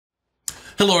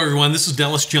Hello, everyone. This is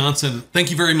Dallas Johnson.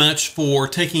 Thank you very much for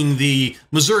taking the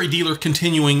Missouri Dealer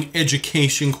Continuing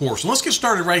Education course. And let's get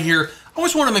started right here. I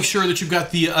always want to make sure that you've got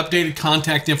the updated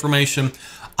contact information.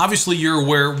 Obviously, you're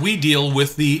aware we deal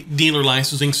with the dealer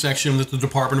licensing section with the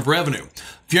Department of Revenue.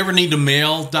 If you ever need to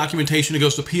mail documentation, it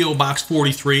goes to P.O. Box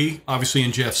 43, obviously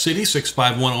in Jeff City,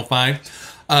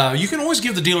 65105. You can always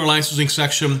give the dealer licensing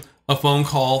section a phone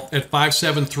call at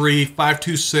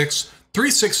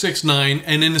 573-526-3669,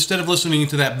 and then instead of listening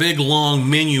to that big long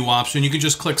menu option, you can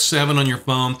just click 7 on your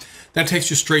phone. That takes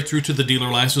you straight through to the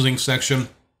dealer licensing section.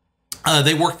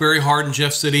 They work very hard in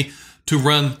Jeff City to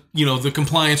run, the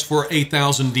compliance for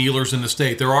 8,000 dealers in the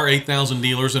state. There are 8,000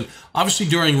 dealers, and obviously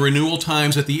during renewal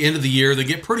times at the end of the year, they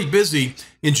get pretty busy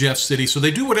in Jeff City. So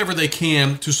they do whatever they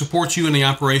can to support you in the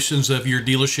operations of your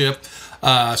dealership.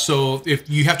 So if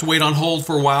you have to wait on hold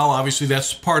for a while, obviously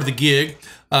that's part of the gig.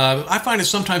 I find it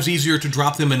sometimes easier to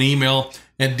drop them an email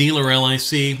at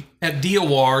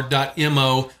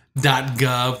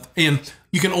dealerlic@dor.mo.gov. And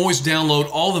you can always download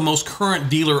all the most current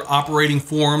dealer operating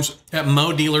forms at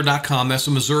modealer.com. That's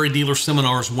the Missouri Dealer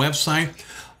Seminars website,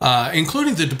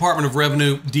 including the Department of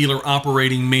Revenue Dealer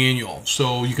Operating Manual.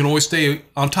 So you can always stay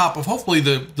on top of hopefully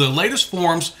the latest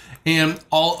forms and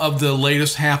all of the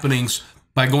latest happenings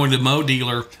by going to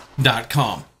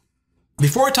modealer.com.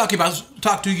 Before I talk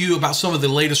to you about some of the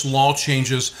latest law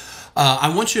changes, I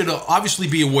want you to obviously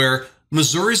be aware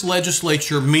Missouri's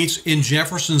legislature meets in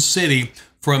Jefferson City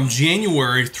from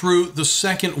January through the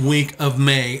second week of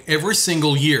May every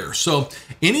single year. So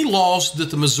any laws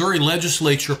that the Missouri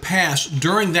legislature pass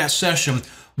during that session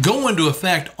go into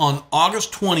effect on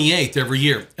August 28th every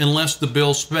year, unless the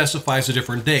bill specifies a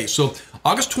different day. So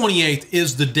August 28th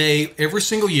is the day every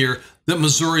single year that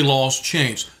Missouri laws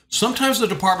change. Sometimes the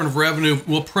Department of Revenue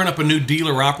will print up a new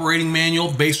dealer operating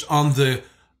manual based on the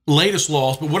latest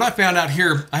laws. But what I found out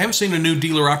here, I haven't seen a new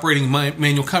dealer operating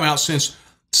manual come out since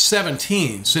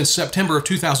September of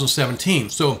 2017.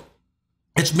 So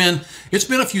it's been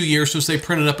a few years since they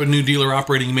printed up a new dealer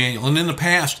operating manual. And in the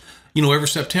past, every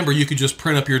September you could just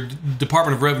print up your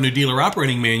Department of Revenue dealer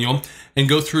operating manual and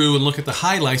go through and look at the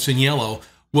highlights in yellow.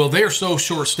 Well, they are so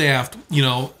short-staffed,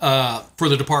 for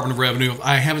the Department of Revenue.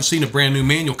 I haven't seen a brand new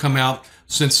manual come out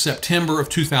since September of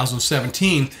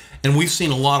 2017, and we've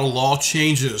seen a lot of law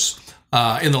changes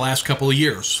in the last couple of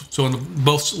years. So in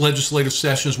both legislative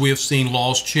sessions, we have seen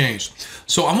laws change.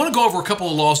 So I'm going to go over a couple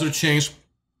of laws that have changed.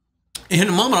 In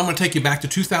a moment, I'm going to take you back to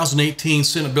 2018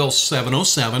 Senate Bill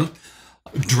 707.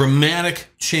 Dramatic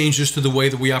changes to the way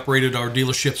that we operated our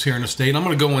dealerships here in the state. I'm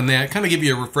going to go in that, kind of give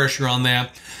you a refresher on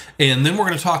that. And then we're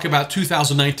going to talk about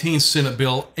 2019 Senate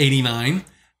Bill 89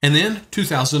 and then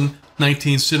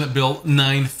 2019 Senate Bill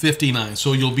 959.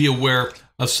 So you'll be aware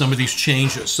of some of these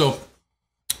changes. So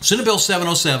Senate Bill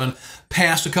 707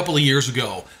 passed a couple of years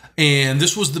ago, and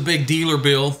this was the big dealer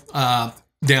bill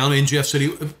down in Jeff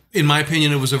City. In my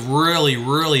opinion, it was a really,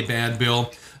 really bad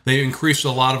bill. They increased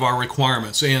a lot of our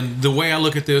requirements. And the way I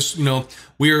look at this,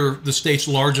 we are the state's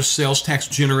largest sales tax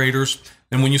generators.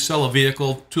 And when you sell a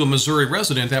vehicle to a Missouri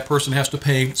resident, that person has to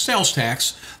pay sales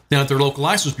tax down at their local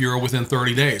license bureau within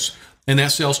 30 days. And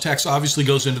that sales tax obviously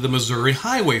goes into the Missouri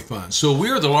Highway Fund. So we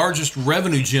are the largest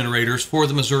revenue generators for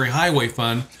the Missouri Highway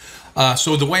Fund.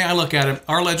 So the way I look at it,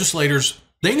 our legislators,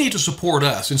 they need to support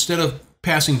us instead of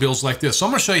passing bills like this. So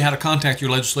I'm going to show you how to contact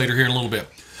your legislator here in a little bit.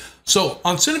 So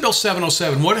on Senate Bill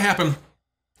 707, what happened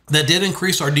that did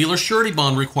increase our dealer surety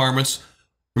bond requirements?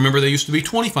 Remember, they used to be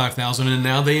 $25,000, and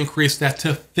now they increased that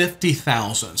to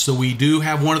 $50,000. So we do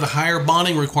have one of the higher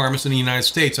bonding requirements in the United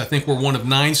States. I think we're one of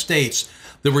 9 states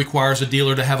that requires a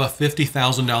dealer to have a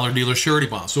 $50,000 dealer surety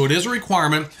bond. So it is a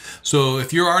requirement. So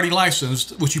if you're already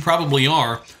licensed, which you probably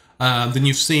are, then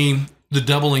you've seen the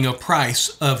doubling of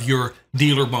price of your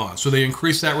dealer bond. So they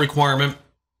increased that requirement.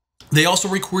 They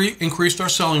also increased our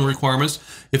selling requirements.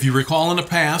 If you recall in the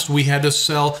past, we had to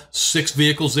sell 6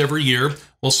 vehicles every year.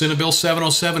 Well, Senate Bill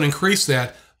 707 increased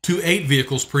that to 8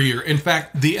 vehicles per year. In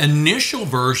fact, the initial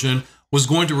version was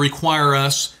going to require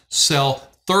us sell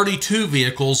 32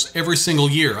 vehicles every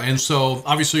single year. And so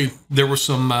obviously there was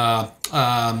some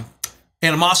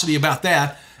animosity about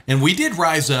that. And we did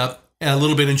rise up a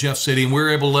little bit in Jeff City, and we were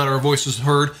able to let our voices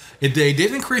heard. They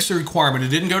did increase the requirement. It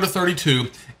didn't go to 32.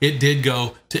 It did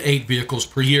go to 8 vehicles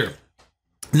per year.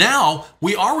 Now,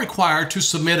 we are required to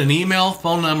submit an email,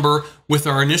 phone number with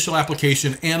our initial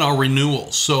application and our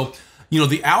renewals. So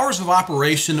the hours of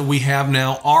operation that we have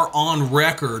now are on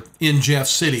record in Jeff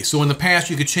City. So in the past,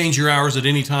 you could change your hours at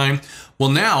any time. Well,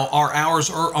 now our hours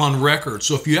are on record.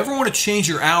 So if you ever want to change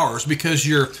your hours because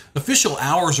your official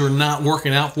hours are not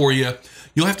working out for you,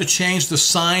 you'll have to change the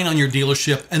sign on your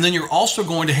dealership, and then you're also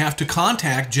going to have to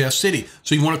contact Jeff City.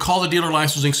 So you want to call the dealer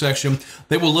licensing section.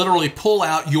 They will literally pull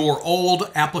out your old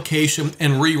application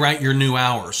and rewrite your new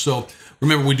hours. So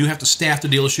remember, we do have to staff the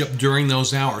dealership during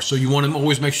those hours. So you want to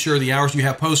always make sure the hours you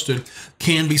have posted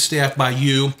can be staffed by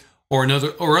you or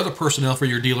other personnel for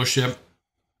your dealership.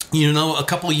 A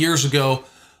couple of years ago,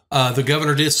 the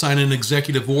governor did sign an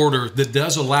executive order that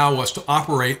does allow us to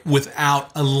operate without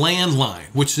a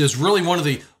landline, which is really one of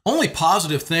the only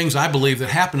positive things I believe that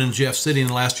happened in Jeff City in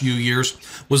the last few years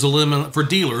was for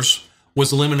dealers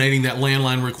was eliminating that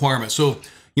landline requirement. So,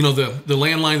 the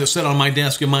landline that sat on my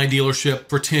desk in my dealership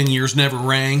for 10 years never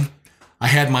rang. I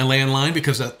had my landline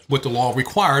because that's what the law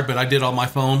required, but I did on my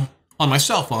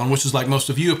cell phone, which is like most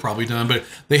of you have probably done. But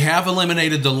they have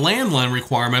eliminated the landline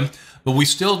requirement, but we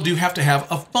still do have to have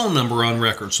a phone number on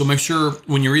record. So make sure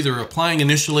when you're either applying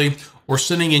initially or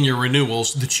sending in your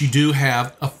renewals that you do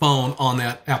have a phone on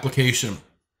that application.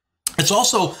 It's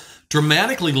also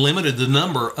dramatically limited the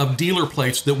number of dealer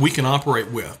plates that we can operate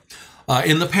with.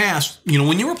 In the past,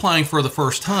 when you were applying for the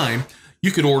first time,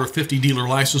 you could order 50 dealer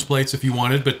license plates if you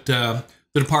wanted, but the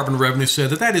Department of Revenue said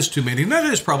that is too many, and that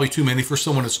is probably too many for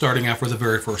someone that's starting out for the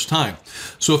very first time.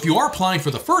 So if you are applying for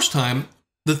the first time,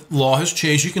 the law has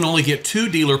changed. You can only get 2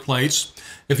 dealer plates.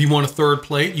 If you want a third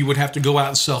plate, you would have to go out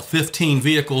and sell 15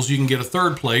 vehicles. You can get a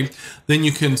third plate. Then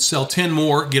you can sell 10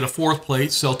 more, get a fourth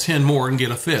plate, sell 10 more, and get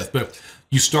a fifth. But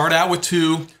you start out with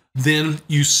 2, then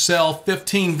you sell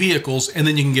 15 vehicles, and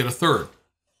then you can get a third.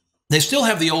 They still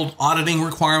have the old auditing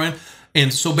requirement.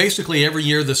 And so basically every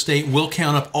year the state will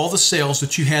count up all the sales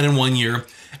that you had in one year,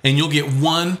 and you'll get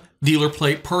 1 dealer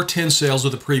plate per 10 sales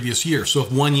of the previous year. So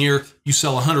if one year you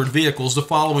sell 100 vehicles, the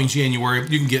following January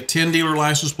you can get 10 dealer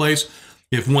license plates.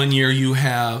 If one year you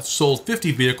have sold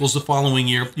 50 vehicles, the following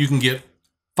year you can get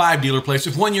 5 dealer plates.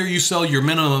 If one year you sell your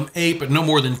minimum 8 but no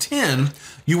more than 10,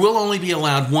 you will only be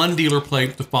allowed 1 dealer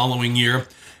plate the following year.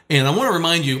 And I want to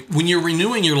remind you, when you're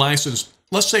renewing your license,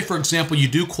 let's say, for example, you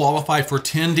do qualify for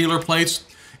 10 dealer plates.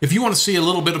 If you want to see a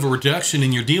little bit of a reduction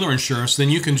in your dealer insurance, then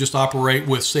you can just operate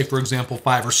with, say, for example,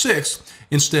 5 or 6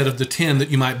 instead of the 10 that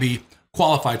you might be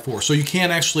qualified for. So you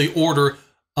can actually order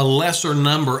a lesser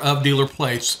number of dealer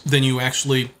plates than you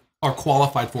actually are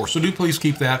qualified for. So do please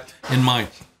keep that in mind.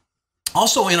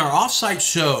 Also, in our off-site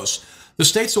shows, the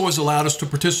state's always allowed us to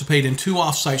participate in 2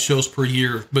 off-site shows per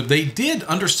year, but they did,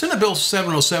 under Senate Bill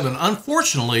 707,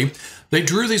 unfortunately, they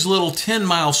drew these little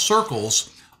 10-mile circles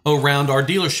around our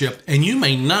dealership, and you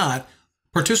may not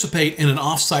participate in an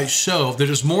off-site show that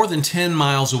is more than 10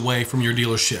 miles away from your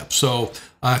dealership. So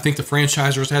I think the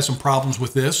franchisors had some problems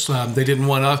with this. They didn't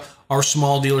want our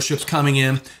small dealerships coming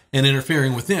in and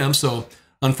interfering with them. So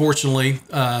unfortunately,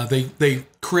 they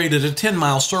created a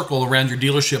 10-mile circle around your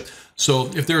dealership. So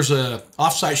if there's a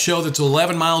off-site show that's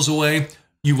 11 miles away,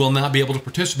 you will not be able to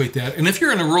participate in that. And if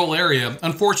you're in a rural area,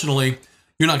 unfortunately,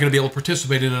 you're not going to be able to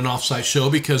participate in an off-site show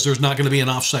because there's not going to be an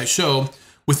off-site show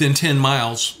within 10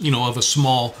 miles, of a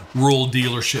small rural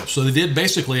dealership. So they did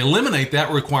basically eliminate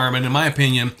that requirement, in my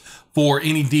opinion, for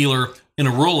any dealer in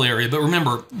a rural area. But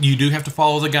remember, you do have to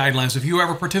follow the guidelines if you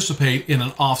ever participate in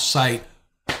an off-site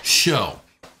show.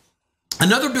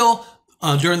 Another bill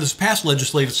during this past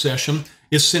legislative session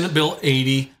is Senate Bill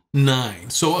 89.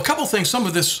 So a couple things. Some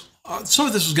of this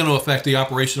is going to affect the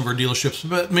operation of our dealerships,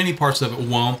 but many parts of it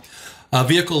won't.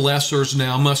 Vehicle lessors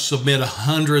now must submit a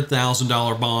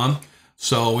 $100,000 bond.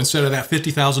 So instead of that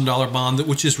 $50,000 bond,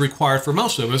 which is required for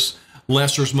most of us,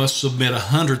 lessors must submit a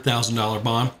 $100,000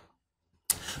 bond.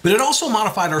 But it also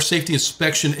modified our safety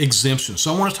inspection exemption.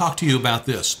 So I want to talk to you about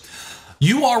this.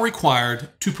 You are required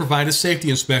to provide a safety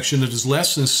inspection that is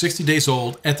less than 60 days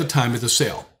old at the time of the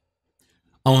sale.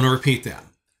 I want to repeat that.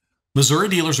 Missouri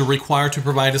dealers are required to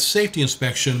provide a safety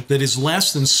inspection that is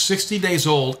less than 60 days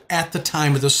old at the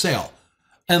time of the sale,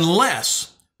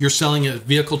 unless you're selling a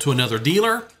vehicle to another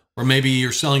dealer, or maybe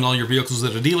you're selling all your vehicles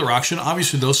at a dealer auction.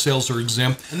 Obviously, those sales are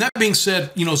exempt. And that being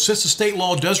said, since the state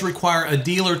law does require a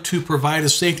dealer to provide a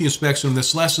safety inspection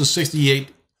that's less than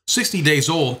 60 days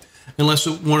old, unless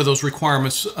one of those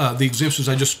requirements, the exemptions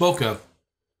I just spoke of.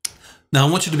 Now, I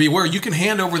want you to be aware, you can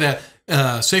hand over that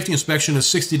safety inspection as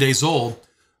 60 days old,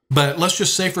 but let's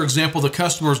just say, for example, the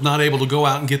customer is not able to go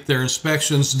out and get their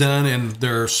inspections done and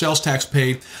their sales tax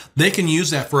paid. They can use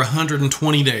that for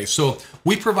 120 days. So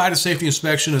we provide a safety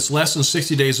inspection that's less than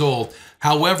 60 days old.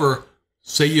 However,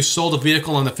 say you sold a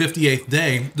vehicle on the 58th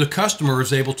day, the customer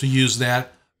is able to use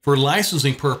that for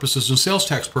licensing purposes and sales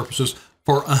tax purposes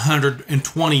for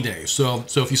 120 days. So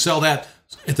if you sell that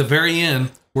at the very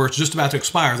end, where it's just about to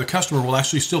expire, the customer will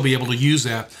actually still be able to use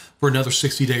that for another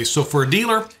 60 days. So for a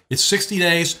dealer, it's 60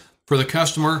 days. For the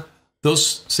customer,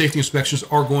 those safety inspections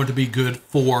are going to be good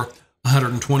for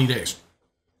 120 days.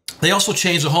 They also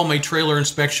changed the homemade trailer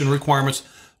inspection requirements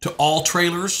to all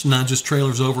trailers, not just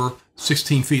trailers over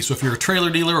 16 feet. So if you're a trailer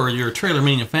dealer or you're a trailer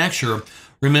manufacturer,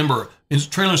 remember,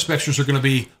 trailer inspections are going to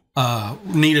be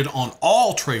needed on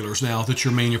all trailers now that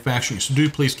you're manufacturing. So do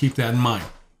please keep that in mind.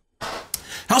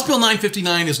 House Bill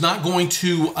 959 is not going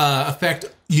to affect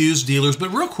used dealers,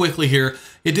 but real quickly here,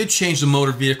 it did change the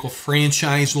motor vehicle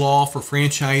franchise law for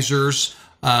franchisors,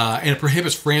 and it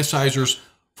prohibits franchisors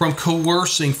from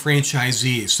coercing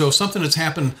franchisees. So something that's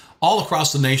happened all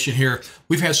across the nation here,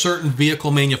 we've had certain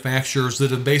vehicle manufacturers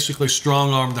that have basically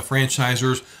strong-armed the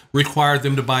franchisors, required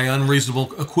them to buy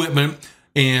unreasonable equipment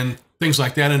and things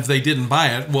like that. And if they didn't buy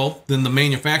it, well, then the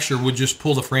manufacturer would just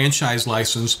pull the franchise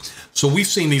license. So we've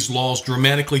seen these laws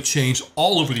dramatically change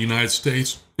all over the United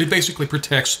States. It basically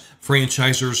protects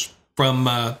franchisors from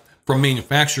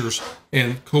manufacturers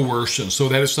and coercion. So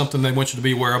that is something they want you to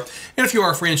be aware of. And if you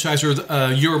are a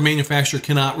franchisor, your manufacturer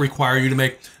cannot require you to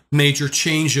make major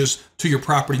changes to your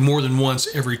property more than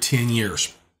once every 10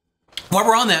 years. While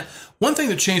we're on that, one thing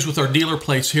that changed with our dealer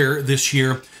plates here this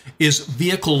year is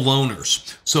vehicle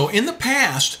loaners. So in the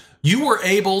past, you were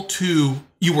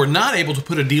not able to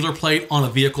put a dealer plate on a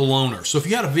vehicle loaner. So if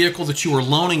you had a vehicle that you were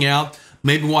loaning out,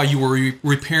 maybe while you were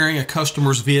repairing a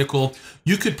customer's vehicle,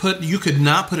 you could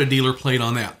not put a dealer plate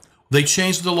on that. They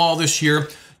changed the law this year.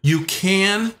 You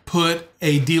can put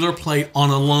a dealer plate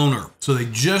on a loaner. So they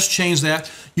just changed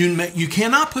that. You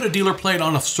cannot put a dealer plate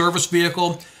on a service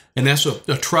vehicle, and that's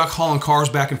a truck hauling cars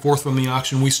back and forth from the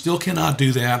auction. We still cannot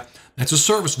do that. That's a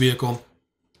service vehicle.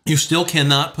 You still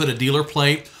cannot put a dealer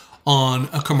plate on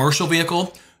a commercial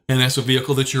vehicle, and that's a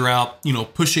vehicle that you're out,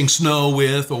 pushing snow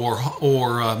with,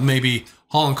 or maybe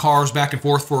hauling cars back and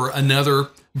forth for another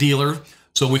dealer.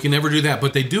 So we can never do that.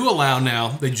 But they do allow now,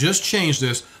 they just changed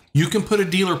this, you can put a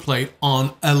dealer plate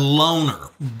on a loaner,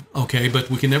 okay? But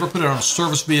we can never put it on a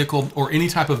service vehicle or any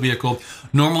type of vehicle.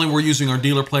 Normally we're using our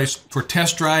dealer plates for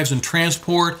test drives and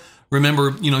transport.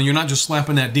 Remember, you're not just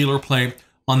slapping that dealer plate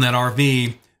on that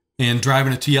RV and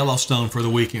driving it to Yellowstone for the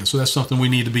weekend. So that's something we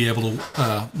need to be able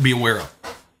to be aware of.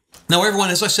 Now, everyone,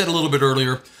 as I said a little bit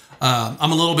earlier,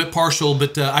 I'm a little bit partial,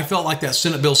 but I felt like that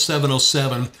Senate Bill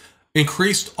 707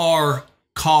 increased our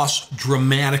costs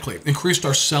dramatically, increased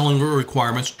our selling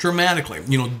requirements dramatically,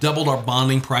 doubled our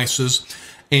bonding prices.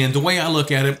 And the way I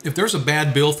look at it, if there's a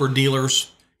bad bill for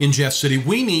dealers in Jeff City,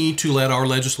 we need to let our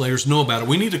legislators know about it.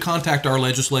 We need to contact our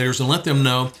legislators and let them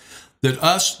know that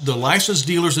us, the licensed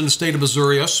dealers in the state of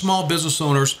Missouri, us small business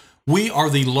owners, we are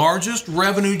the largest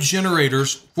revenue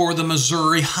generators for the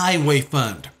Missouri Highway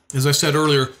Fund. As I said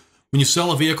earlier, when you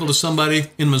sell a vehicle to somebody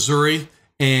in Missouri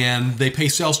and they pay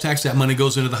sales tax, that money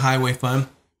goes into the Highway Fund.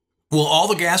 Well, all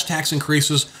the gas tax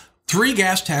increases, 3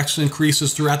 gas tax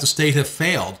increases throughout the state have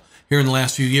failed here in the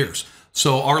last few years.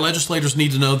 So our legislators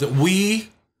need to know that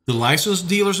we, the licensed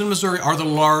dealers in Missouri, are the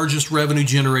largest revenue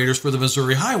generators for the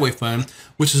Missouri Highway Fund,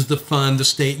 which is the fund the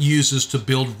state uses to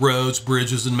build roads,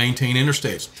 bridges, and maintain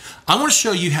interstates. I want to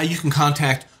show you how you can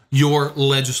contact your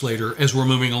legislator as we're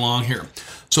moving along here.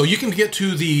 So you can get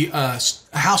to the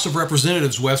House of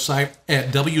Representatives website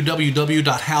at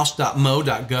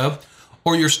www.house.mo.gov,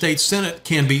 or your state Senate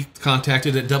can be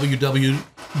contacted at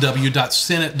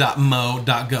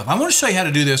www.senate.mo.gov. I want to show you how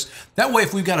to do this. That way,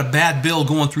 if we've got a bad bill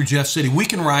going through Jeff City, we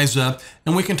can rise up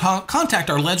and we can contact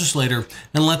our legislator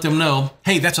and let them know,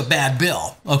 hey, that's a bad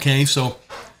bill. Okay, so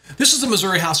this is the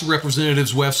Missouri House of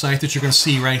Representatives website that you're going to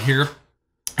see right here.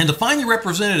 And to find your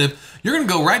representative, you're going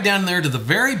to go right down there to the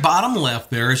very bottom left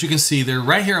there. As you can see there,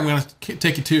 right here, I'm going to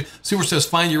take you to see where it says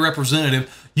find your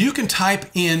representative. You can type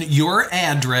in your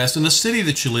address in the city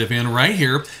that you live in right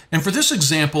here. And for this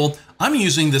example, I'm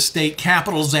using the state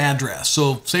capital's address.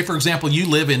 So say, for example, you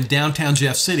live in downtown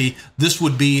Jeff City. This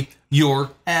would be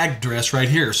your address right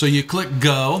here. So you click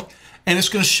go, and it's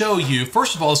going to show you,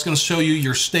 first of all, it's going to show you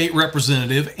your state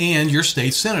representative and your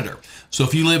state senator. So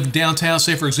if you live downtown,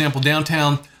 say, for example,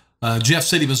 downtown Jeff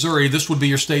City, Missouri, this would be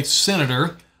your state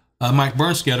senator, Mike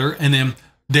Bernskoetter, and then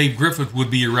Dave Griffith would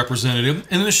be your representative.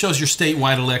 And then it shows your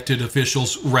statewide elected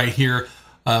officials right here,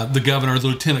 the governor, the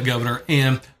lieutenant governor,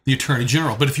 and the attorney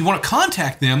general. But if you want to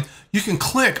contact them, you can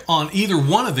click on either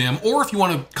one of them, or if you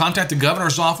want to contact the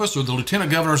governor's office or the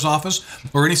lieutenant governor's office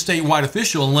or any statewide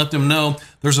official and let them know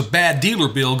there's a bad dealer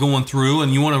bill going through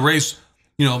and you want to raise,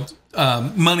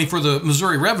 money for the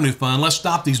Missouri Revenue Fund, let's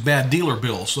stop these bad dealer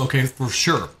bills, okay, for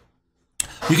sure.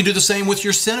 You can do the same with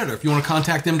your senator. If you want to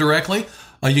contact them directly,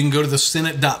 you can go to the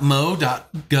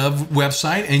senate.mo.gov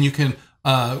website, and you can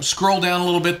scroll down a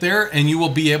little bit there, and you will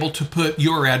be able to put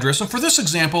your address. And for this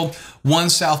example, 1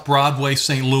 South Broadway,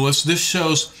 St. Louis, this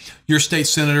shows your state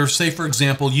senator. Say, for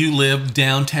example, you live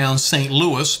downtown St.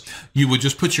 Louis. You would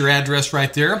just put your address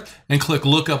right there and click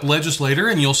Look Up Legislator,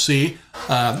 and you'll see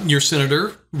your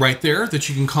senator right there that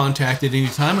you can contact at any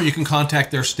time, or you can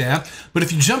contact their staff. But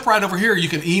if you jump right over here, you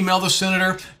can email the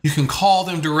senator, you can call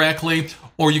them directly,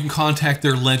 or you can contact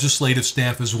their legislative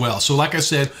staff as well. So like I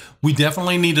said, we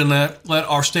definitely need to let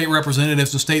our state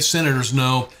representatives and state senators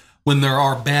know when there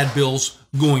are bad bills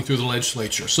going through the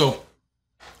legislature. So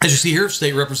as you see here,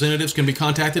 state representatives can be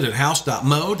contacted at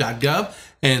house.mo.gov,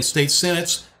 and state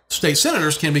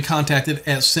senators can be contacted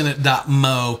at senate.mo.gov.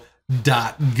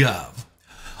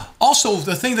 Also,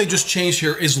 the thing they just changed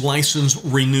here is license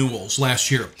renewals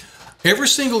last year. Every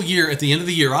single year at the end of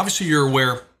the year, obviously you're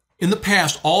aware, in the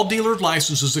past, all dealer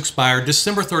licenses expired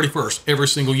December 31st every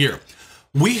single year.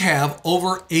 We have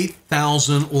over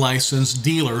 8,000 licensed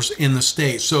dealers in the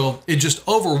state. So it just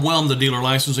overwhelmed the dealer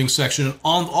licensing section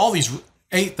on all these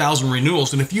 8,000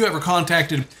 renewals. And if you ever called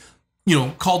the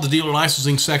dealer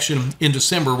licensing section in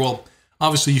December, well,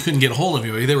 obviously you couldn't get a hold of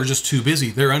anybody. They were just too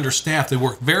busy. They're understaffed. They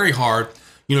work very hard,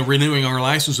 renewing our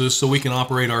licenses so we can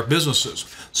operate our businesses.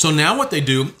 So now what they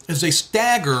do is they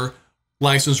stagger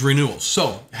license renewals.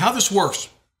 So how this works,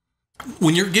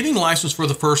 when you're getting licensed for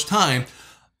the first time,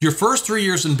 your first 3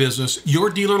 years in business, your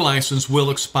dealer license will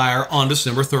expire on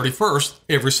December 31st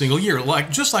every single year,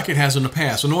 just like it has in the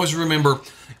past. And always remember,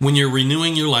 when you're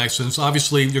renewing your license,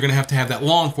 obviously you're going to have that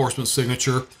law enforcement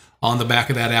signature on the back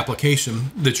of that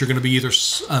application that you're going to be either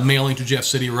mailing to Jeff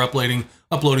City or uploading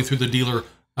through the dealer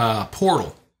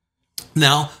portal.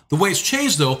 Now, the way it's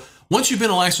changed though, once you've been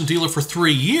a licensed dealer for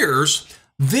 3 years,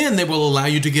 then they will allow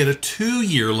you to get a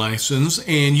 2-year license,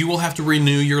 and you will have to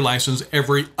renew your license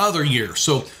every other year.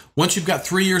 So once you've got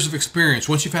 3 years of experience,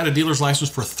 once you've had a dealer's license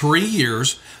for 3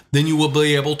 years, then you will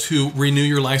be able to renew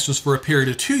your license for a period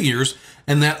of 2 years.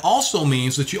 And that also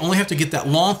means that you only have to get that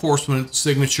law enforcement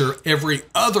signature every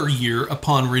other year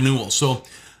upon renewal. So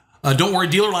don't worry,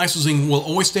 dealer licensing will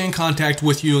always stay in contact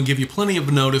with you and give you plenty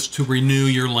of notice to renew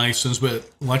your license. But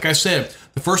like I said,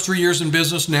 the first 3 years in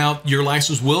business now, your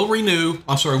license will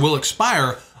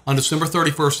expire on December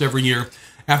 31st every year.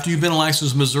 After you've been a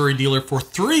licensed Missouri dealer for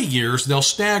 3 years, they'll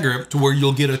stagger it to where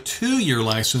you'll get a 2-year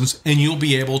license, and you'll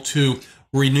be able to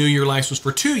renew your license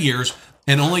for 2 years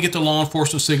and only get the law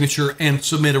enforcement signature and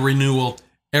submit a renewal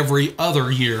every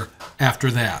other year after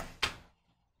that.